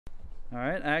All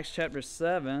right, Acts chapter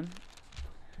 7,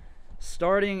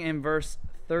 starting in verse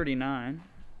 39.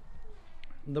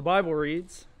 The Bible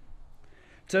reads,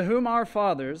 "To whom our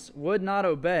fathers would not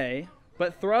obey,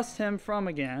 but thrust him from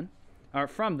them,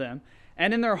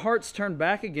 and in their hearts turned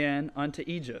back again unto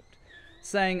Egypt,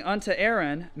 saying unto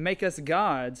Aaron, Make us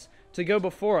gods to go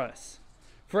before us.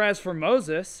 For as for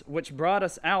Moses, which brought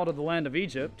us out of the land of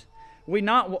Egypt, we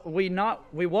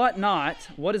wot not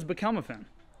what is become of him.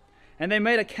 And they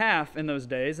made a calf in those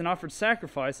days, and offered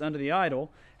sacrifice unto the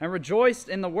idol, and rejoiced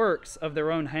in the works of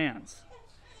their own hands.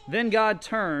 Then God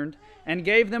turned and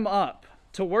gave them up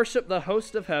to worship the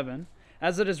host of heaven,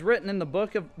 as it is written in the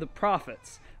book of the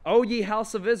prophets, O ye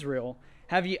house of Israel,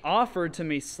 have ye offered to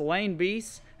me slain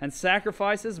beasts and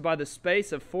sacrifices by the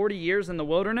space of 40 years in the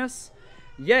wilderness?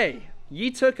 Yea,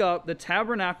 ye took up the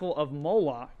tabernacle of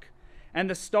Moloch, and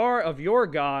the star of your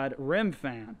god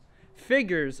Remphan,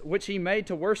 figures which he made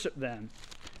to worship them.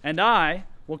 And I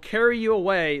will carry you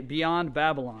away beyond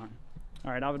Babylon."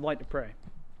 All right, I would like to pray.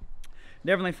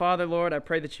 Dear Heavenly Father, Lord, I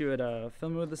pray that you would fill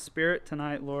me with the Spirit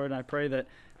tonight, Lord. I pray that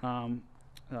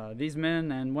these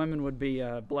men and women would be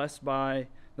blessed by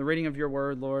the reading of your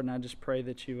word, Lord, and I just pray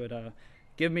that you would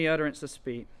give me utterance to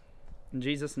speak. In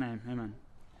Jesus' name, amen.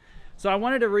 So I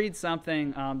wanted to read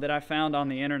something that I found on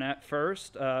the internet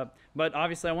first, but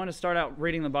obviously I want to start out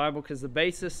reading the Bible because the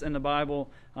basis in the Bible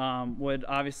would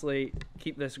obviously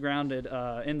keep this grounded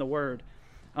in the Word.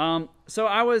 So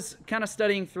I was kind of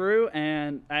studying through,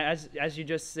 and as you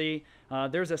just see,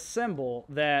 there's a symbol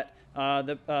that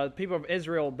the people of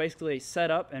Israel basically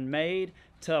set up and made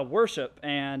to worship,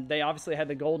 and they obviously had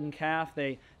the golden calf.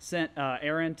 They sent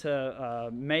Aaron to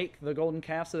make the golden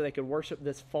calf so they could worship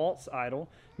this false idol,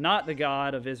 not the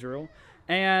God of Israel.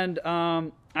 And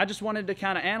I just wanted to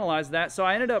kind of analyze that, so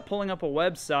I ended up pulling up a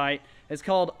website. It's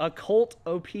called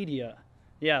Occultopedia.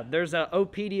 Yeah, there's a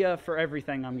Opedia for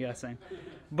everything, I'm guessing.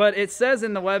 But it says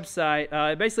in the website,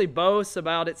 it basically boasts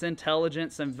about its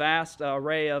intelligence and vast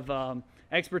array of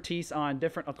expertise on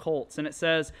different occults. And it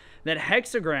says that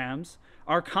hexagrams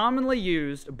are commonly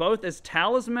used both as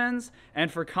talismans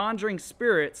and for conjuring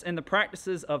spirits in the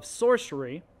practices of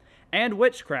sorcery and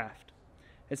witchcraft.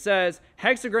 It says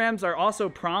hexagrams are also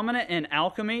prominent in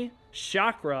alchemy,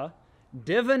 chakra,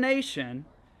 divination,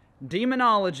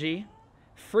 demonology,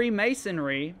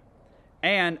 Freemasonry,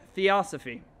 and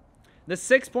theosophy. The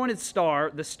six-pointed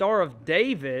star, the Star of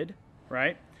David,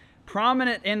 right,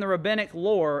 prominent in the rabbinic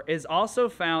lore, is also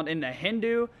found in the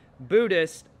Hindu,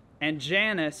 Buddhist, and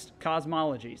Jainist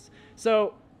cosmologies.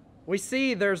 So we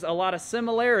see there's a lot of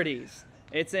similarities.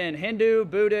 It's in Hindu,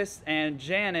 Buddhist, and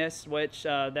Jainist, which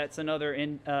that's another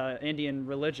Indian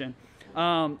religion,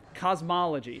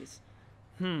 cosmologies.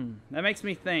 That makes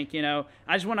me think, I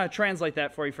just want to translate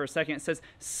that for you for a second. It says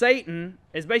Satan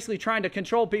is basically trying to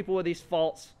control people with these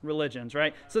false religions,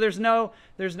 right? So there's no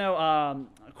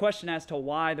question as to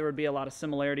why there would be a lot of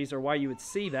similarities or why you would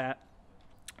see that.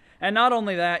 And not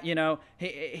only that,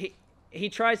 he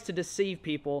tries to deceive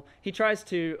people. He tries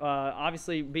to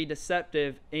obviously be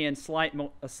deceptive in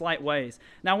slight ways.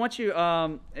 Now, I want you,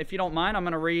 if you don't mind, I'm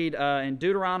going to read in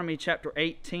Deuteronomy chapter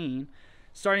 18,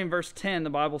 starting in verse 10, the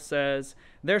Bible says,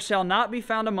 "There shall not be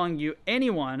found among you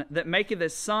anyone that maketh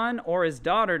his son or his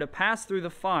daughter to pass through the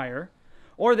fire,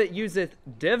 or that useth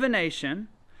divination,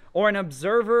 or an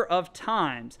observer of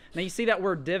times." Now you see that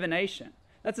word divination.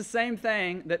 That's the same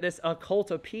thing that this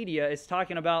Occultopedia is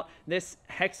talking about, this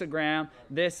hexagram,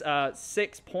 this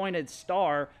six-pointed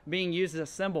star being used as a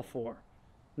symbol for.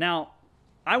 Now,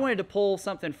 I wanted to pull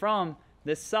something from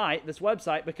this site, this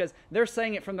website, because they're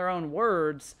saying it from their own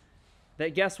words,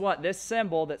 that guess what? This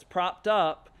symbol that's propped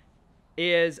up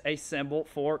is a symbol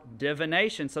for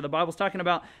divination. So the Bible's talking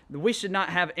about we should not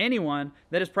have anyone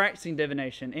that is practicing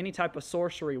divination, any type of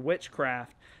sorcery,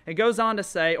 witchcraft. It goes on to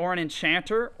say, or an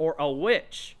enchanter, or a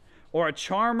witch, or a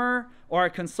charmer, or a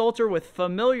consulter with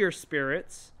familiar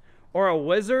spirits, or a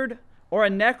wizard, or a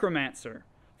necromancer.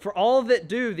 For all that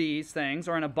do these things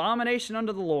are an abomination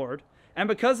unto the Lord, and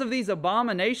because of these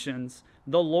abominations,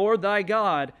 the Lord thy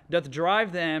God doth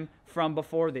drive them from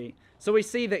before thee. So we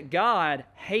see that God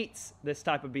hates this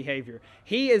type of behavior.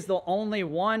 He is the only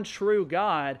one true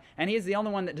God, and He is the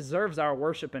only one that deserves our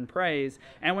worship and praise.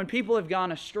 And when people have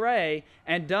gone astray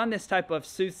and done this type of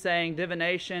soothsaying,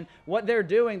 divination, what they're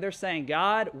doing, they're saying,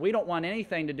 God, we don't want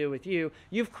anything to do with you.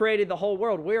 You've created the whole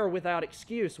world. We are without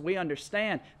excuse. We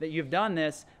understand that you've done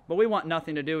this, but we want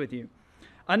nothing to do with you.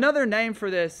 Another name for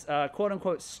this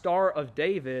quote-unquote Star of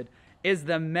David is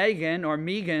the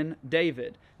Magen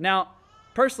David. Now,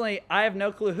 personally, I have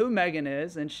no clue who Magen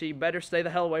is, and she better stay the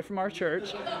hell away from our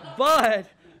church. But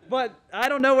But I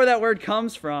don't know where that word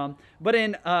comes from. But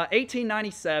in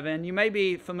 1897, you may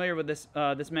be familiar with this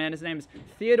man. His name is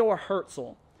Theodor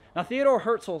Herzl. Now, Theodor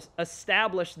Herzl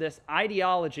established this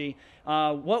ideology,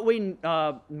 what we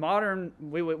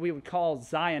would call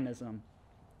Zionism.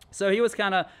 So he was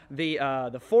kind of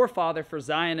the forefather for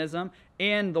Zionism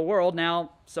in the world.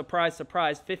 Now, surprise,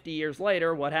 surprise, 50 years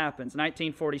later, what happens?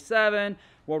 1947,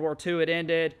 World War II had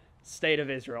ended, State of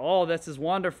Israel. Oh, this is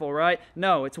wonderful, right?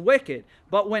 No, it's wicked.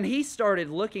 But when he started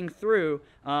looking through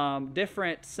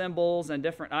different symbols and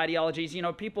different ideologies,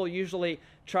 people usually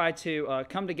try to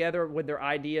come together with their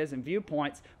ideas and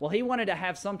viewpoints. Well, he wanted to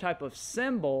have some type of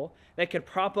symbol that could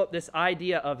prop up this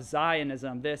idea of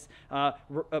Zionism, this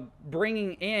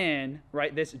bringing in,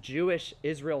 right, this Jewish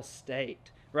Israel state,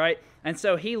 right? And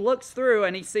so he looks through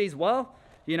and he sees, well,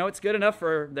 it's good enough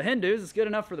for the Hindus, it's good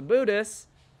enough for the Buddhists.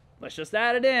 Let's just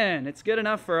add it in. It's good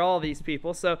enough for all these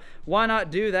people. So why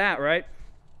not do that, right?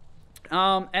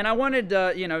 And I wanted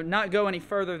to, not go any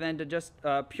further than to just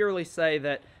purely say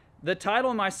that the title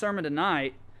of my sermon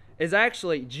tonight is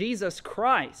actually Jesus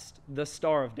Christ, the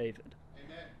Star of David.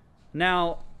 Amen.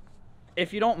 Now,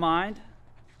 if you don't mind,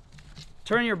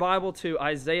 turn your Bible to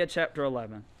Isaiah chapter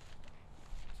 11.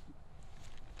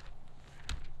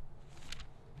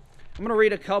 I'm going to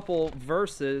read a couple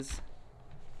verses.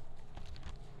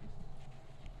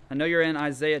 I know you're in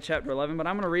Isaiah chapter 11, but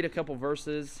I'm going to read a couple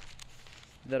verses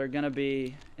that are going to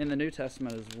be in the New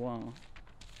Testament as well.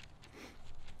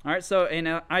 All right, so in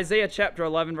Isaiah chapter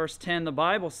 11, verse 10, the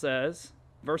Bible says,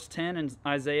 verse 10 in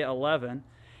Isaiah 11,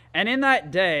 "And in that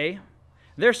day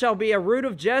there shall be a root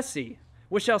of Jesse,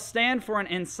 which shall stand for an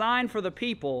ensign for the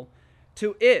people.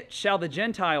 To it shall the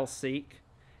Gentiles seek,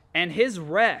 and his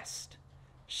rest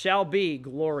shall be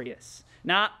glorious."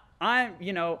 Now,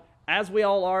 as we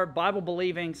all are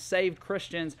Bible-believing, saved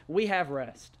Christians, we have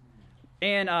rest.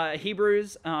 In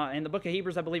Hebrews, in the book of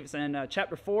Hebrews, I believe it's in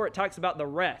chapter 4, it talks about the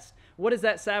rest. What is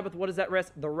that Sabbath? What is that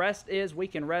rest? The rest is we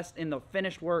can rest in the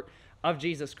finished work of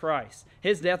Jesus Christ,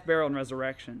 his death, burial, and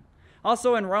resurrection.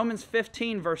 Also in Romans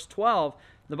 15, verse 12,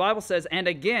 the Bible says, "And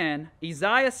again,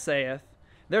 Isaiah saith,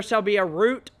 there shall be a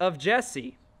root of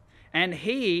Jesse, and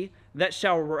he that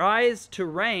shall rise to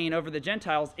reign over the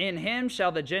Gentiles, in him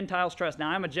shall the Gentiles trust." Now,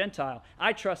 I'm a Gentile.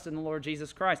 I trust in the Lord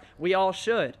Jesus Christ. We all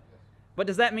should. But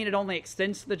does that mean it only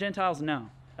extends to the Gentiles? No,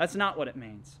 that's not what it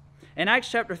means. In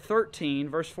Acts chapter 13,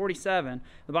 verse 47,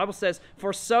 the Bible says,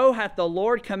 "For so hath the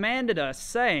Lord commanded us,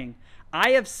 saying, I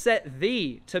have set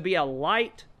thee to be a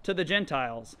light to the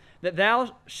Gentiles, that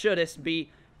thou shouldest be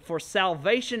for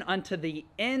salvation unto the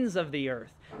ends of the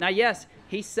earth." Now, yes,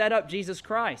 he set up Jesus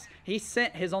Christ. He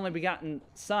sent his only begotten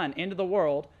Son into the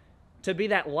world to be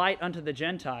that light unto the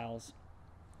Gentiles.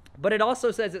 But it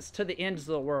also says it's to the ends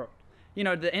of the world,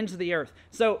 the ends of the earth.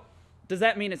 So does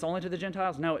that mean it's only to the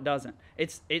Gentiles? No, it doesn't.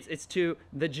 It's to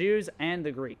the Jews and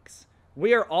the Greeks.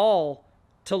 We are all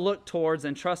to look towards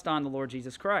and trust on the Lord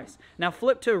Jesus Christ. Now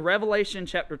flip to Revelation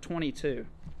chapter 22.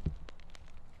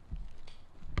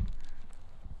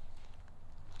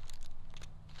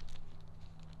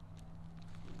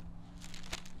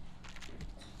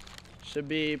 Should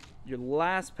be your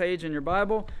last page in your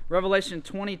Bible. Revelation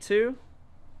 22.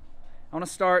 I want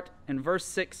to start in verse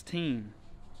 16.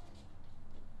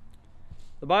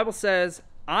 The Bible says,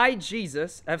 "I,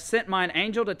 Jesus, have sent mine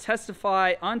angel to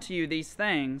testify unto you these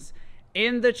things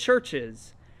in the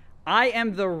churches. I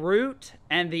am the root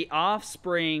and the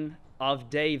offspring of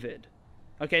David."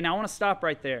 Okay, now I want to stop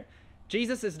right there.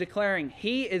 Jesus is declaring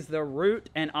he is the root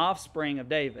and offspring of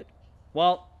David.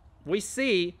 Well, we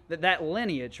see that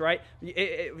lineage, right?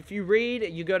 If you read,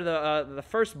 you go to the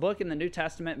first book in the New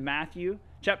Testament, Matthew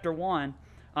chapter 1.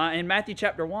 In Matthew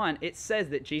chapter 1, it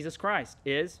says that Jesus Christ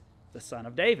is the son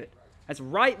of David. That's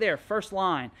right there, first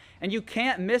line. And you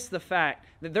can't miss the fact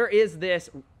that there is this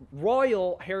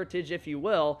royal heritage, if you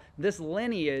will, this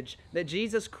lineage that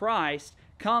Jesus Christ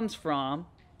comes from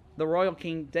the royal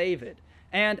King David.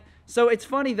 And so it's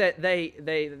funny that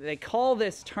they call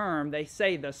this term, they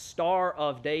say the Star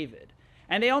of David.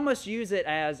 And they almost use it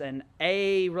as an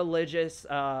a-religious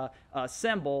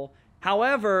symbol.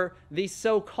 However, these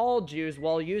so-called Jews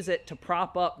will use it to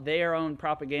prop up their own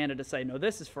propaganda to say, no,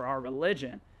 this is for our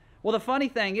religion. Well, the funny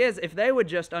thing is, if they would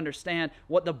just understand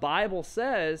what the Bible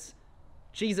says,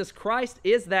 Jesus Christ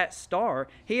is that star.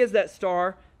 He is that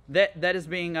star that is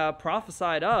being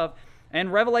prophesied of.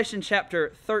 And Revelation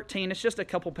chapter 13, it's just a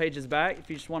couple pages back, if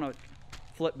you just want to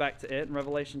flip back to it, in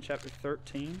Revelation chapter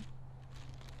 13.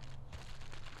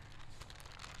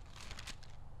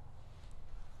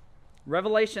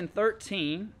 Revelation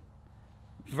 13,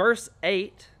 verse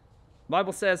 8, the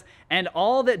Bible says, "And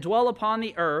all that dwell upon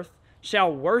the earth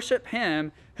shall worship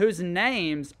him whose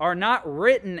names are not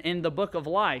written in the book of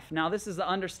life. Now, this is the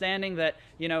understanding that,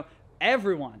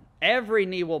 everyone, every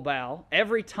knee will bow,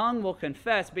 every tongue will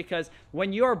confess, because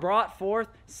when you are brought forth,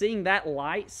 seeing that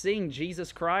light, seeing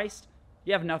Jesus Christ,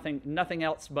 you have nothing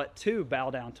else but to bow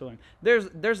down to him.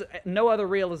 There's no other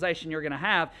realization you're going to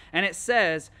have. And it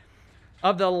says,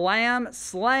 of the Lamb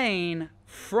slain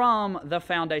from the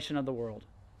foundation of the world.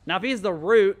 Now, if he's the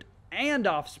root and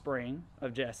offspring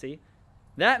of Jesse,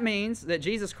 that means that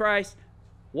Jesus Christ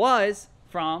was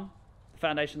from the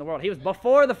foundation of the world. He was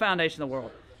before the foundation of the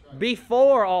world.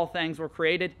 Before all things were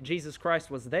created, Jesus Christ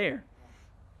was there.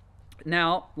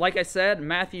 Now, like I said,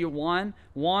 Matthew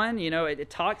 1:1, it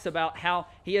talks about how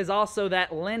he is also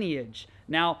that lineage.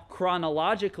 Now,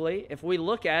 chronologically, if we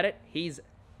look at it, he's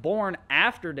born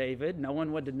after David. No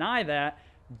one would deny that.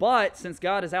 But since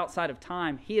God is outside of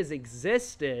time, he has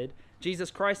existed.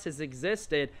 Jesus Christ has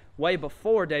existed way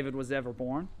before David was ever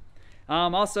born.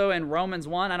 Also in Romans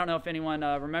 1, I don't know if anyone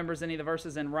remembers any of the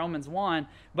verses in Romans 1,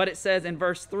 but it says in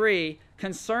verse 3,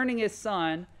 concerning his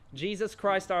son, Jesus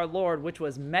Christ our Lord, which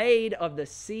was made of the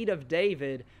seed of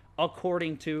David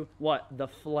according to what? The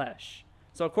flesh.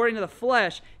 So according to the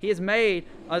flesh, he is made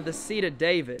of the seed of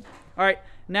David. All right,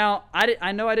 now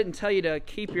I know I didn't tell you to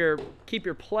keep your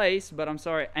place, but I'm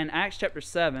sorry. In Acts chapter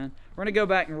 7, we're going to go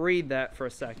back and read that for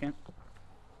a second.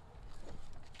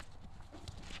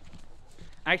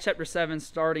 Acts chapter 7,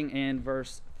 starting in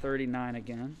verse 39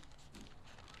 again.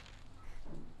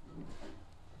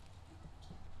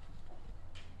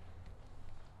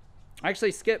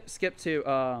 Actually, skip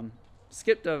to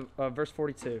verse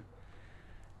 42. It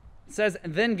says,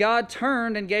 then God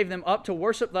turned and gave them up to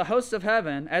worship the hosts of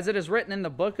heaven, as it is written in the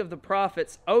book of the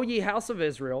prophets, O ye house of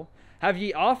Israel, have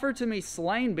ye offered to me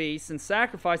slain beasts and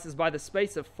sacrifices by the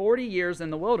space of 40 years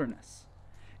in the wilderness?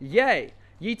 Yea,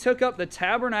 ye took up the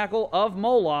tabernacle of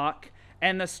Moloch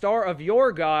and the star of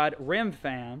your god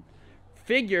Remphan,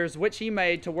 figures which he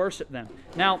made to worship them.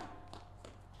 Now,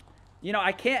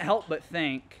 I can't help but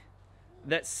think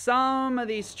that some of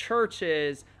these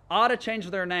churches ought to change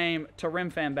their name to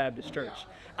Remphan Baptist Church.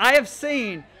 I have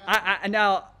seen,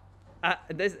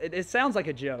 it sounds like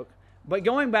a joke, but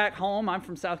going back home, I'm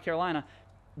from South Carolina,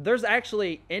 there's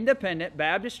actually independent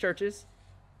Baptist churches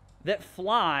that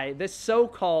fly this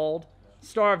so-called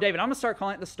Star of David. I'm going to start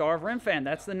calling it the Star of Remphan.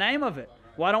 That's the name of it.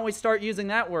 Why don't we start using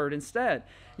that word instead?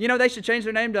 They should change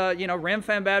their name to,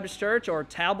 Remphan Baptist Church or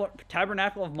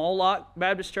Tabernacle of Moloch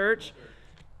Baptist Church.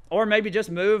 Or maybe just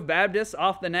move Baptist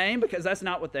off the name, because that's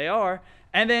not what they are.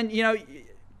 And then,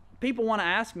 people want to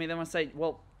ask me, they want to say,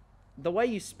 well, the way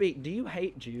you speak, do you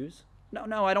hate Jews?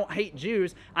 No, I don't hate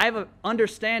Jews. I have an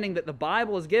understanding that the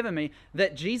Bible has given me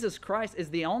that Jesus Christ is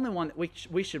the only one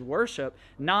that we should worship,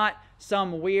 not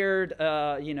some weird,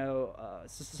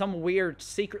 some weird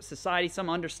secret society, some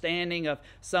understanding of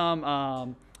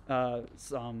some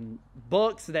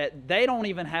books that they don't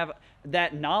even have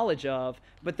that knowledge of,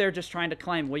 but they're just trying to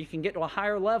claim, well, you can get to a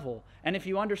higher level, and if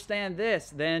you understand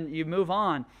this, then you move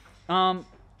on.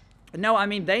 No,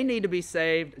 they need to be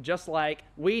saved just like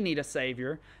we need a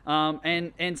Savior.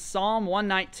 And in Psalm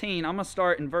 119, I'm going to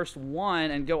start in verse 1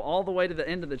 and go all the way to the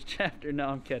end of the chapter. No,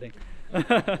 I'm kidding.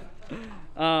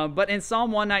 But in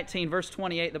Psalm 119, verse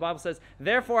 28, the Bible says,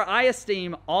 therefore I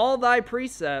esteem all thy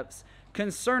precepts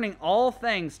concerning all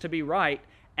things to be right,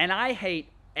 and I hate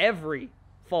every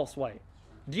false way.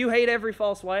 Do you hate every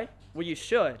false way? Well, you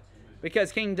should,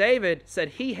 because King David said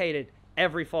he hated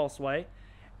every false way.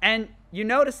 And you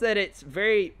notice that it's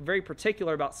very, very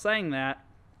particular about saying that.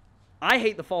 I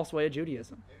hate the false way of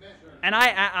Judaism. And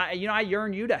I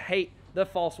yearn you to hate the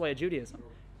false way of Judaism.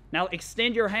 Now,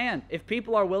 extend your hand. If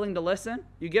people are willing to listen,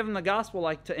 you give them the gospel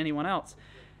like to anyone else.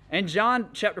 In John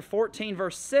chapter 14,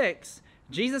 verse 6,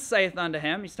 Jesus saith unto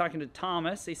him, he's talking to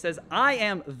Thomas, he says, I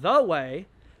am the way,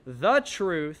 the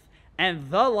truth,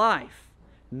 and the life.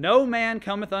 No man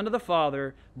cometh unto the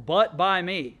Father but by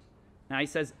me. Now he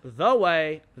says, the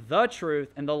way, the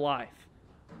truth, and the life.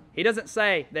 He doesn't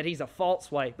say that he's a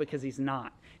false way, because he's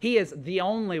not. He is the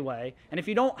only way. And if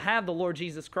you don't have the Lord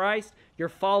Jesus Christ, you're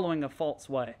following a false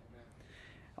way.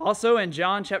 Also in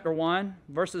John chapter 1,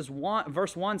 verse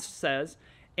 1 says,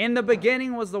 in the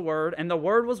beginning was the Word, and the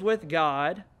Word was with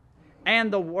God,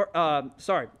 and the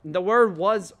Word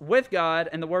was with God,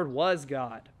 and the Word was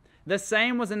God. The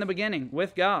same was in the beginning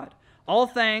with God. All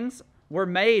things were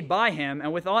made by him,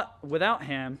 and without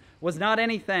him was not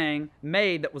anything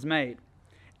made that was made.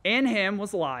 In him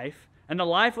was life, and the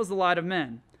life was the light of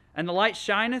men. And the light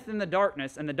shineth in the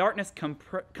darkness, and the darkness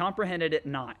comprehended it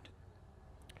not.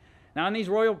 Now in these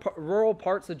rural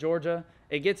parts of Georgia,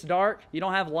 it gets dark, you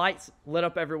don't have lights lit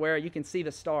up everywhere, you can see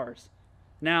the stars.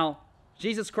 Now,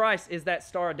 Jesus Christ is that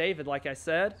Star of David, like I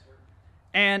said.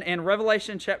 And in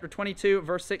Revelation chapter 22,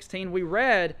 verse 16, we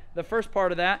read the first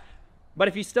part of that. But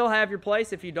if you still have your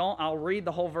place, if you don't, I'll read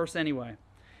the whole verse anyway.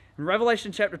 In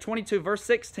Revelation chapter 22, verse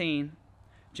 16,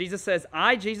 Jesus says,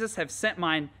 I, Jesus, have sent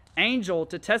mine angel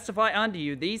to testify unto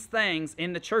you these things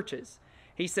in the churches.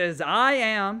 He says, I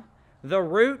am the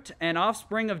root and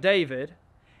offspring of David,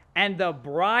 and the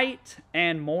bright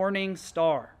and morning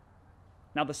star.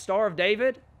 Now, the Star of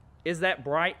David is that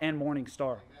bright and morning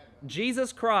star.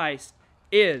 Jesus Christ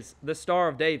is the Star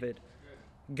of David.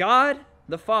 God,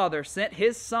 the Father, sent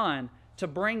His Son to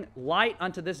bring light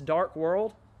unto this dark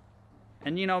world.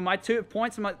 And, my 2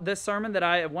 points in this sermon that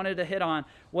I wanted to hit on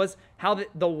was how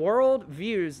the world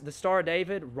views the Star of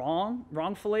David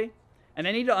wrongfully. And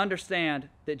they need to understand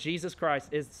that Jesus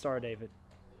Christ is the Star of David.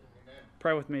 Amen.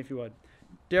 Pray with me if you would.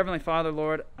 Dear Heavenly Father,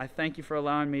 Lord, I thank you for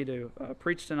allowing me to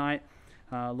preach tonight.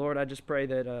 Lord, I just pray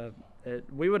that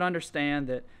we would understand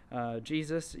that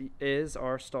Jesus is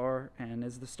our star and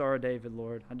is the Star of David,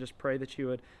 Lord. I just pray that you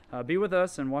would be with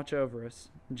us and watch over us.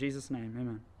 In Jesus' name,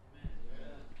 amen.